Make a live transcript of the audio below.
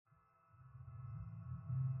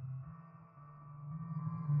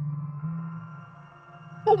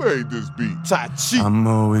Who made this beat? Tachi. I'm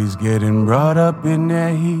always getting brought up in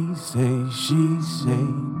that he say, she say,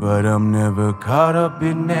 but I'm never caught up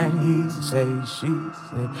in that he say, she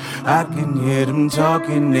say. I can hear them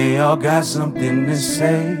talking, they all got something to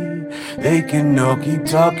say. They can all keep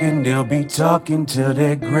talking, they'll be talking till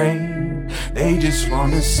they're grave. They just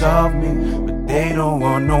wanna solve me, but they don't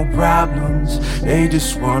want no problems. They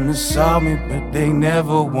just wanna solve me, but they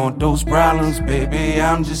never want those problems. Baby,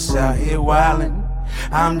 I'm just out here wildin',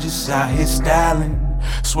 I'm just out here styling,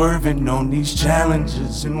 swerving on these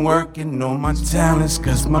challenges and working on my talents,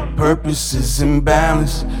 cause my purpose is in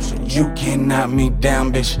balance. So you can't knock me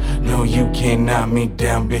down, bitch. No, you can't knock me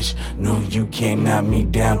down, bitch. No, you can't knock me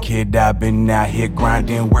down, kid. I've been out here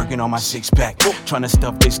grinding, working on my six-pack, trying to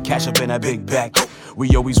stuff this cash up in a big bag.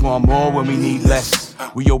 We always want more when we need less.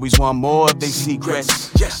 We always want more of they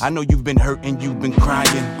secrets. I know you've been hurting, you've been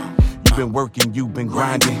crying. You've been working, you've been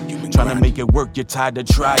grinding, trying to make it work, you're tired of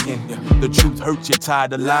trying. The truth hurts, you're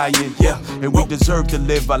tired of lying, yeah. And we deserve to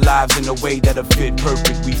live our lives in a way that'll fit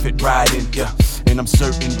perfect, we fit right in, yeah. And I'm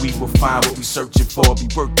certain we will find what we searching for, be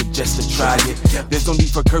worth it just to try it. There's no need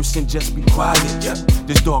for cursing, just be quiet.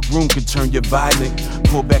 This dark room can turn you violent.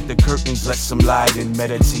 Pull back the curtains, let some light in,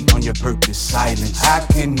 meditate on your purpose, silence. I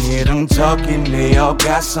can hear them talking, they all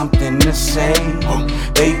got something to say.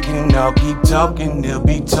 They can all keep talking, they'll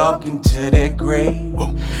be talking to their grave.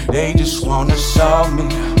 They just wanna solve me,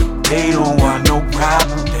 but they don't want no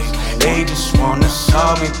problem. They just wanna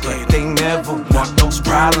solve me, but they never want those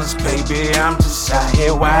problems. Baby, I'm just out here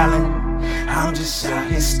wildin', I'm just out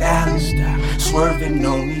here styling, swerving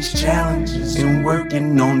on these challenges and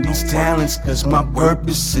working on these talents, cause my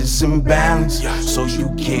purpose is in balance. So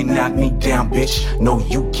you can't knock me down, bitch. No,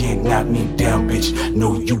 you can't knock me down, bitch.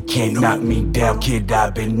 No, you can't knock me down, kid.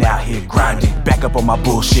 I've been out here grinding, back up on my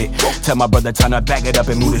bullshit. Tell my brother time to back it up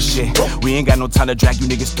and move the shit. We ain't got no time to drag you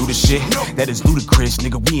niggas through the shit. That is ludicrous,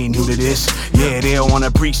 nigga, we ain't new to this. Yeah, they don't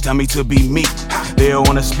wanna preach, tell me to be meek. They don't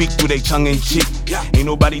wanna speak through they tongue in cheek. Ain't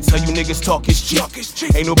nobody tell you niggas talk is cheap.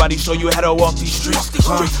 Ain't nobody show you how to walk these streets.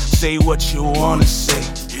 Say what you wanna say,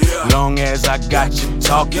 long as I got you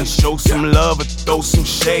talking. Show some love or throw some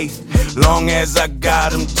shade, long as I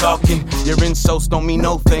got them talking. Your insults don't mean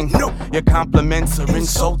no thing, your compliments are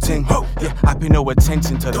insulting. Yeah, I pay no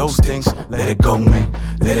attention to those things. Let it go, man,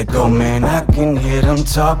 let it go, man. I can hear them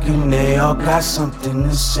talking, they all got something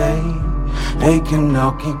to say. They can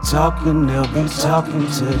all keep talking, they'll be talking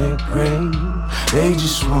to their grave. They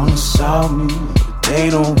just wanna solve me, but they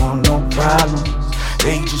don't want no problems.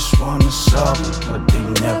 They just wanna solve it, but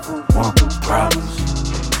they never want problems.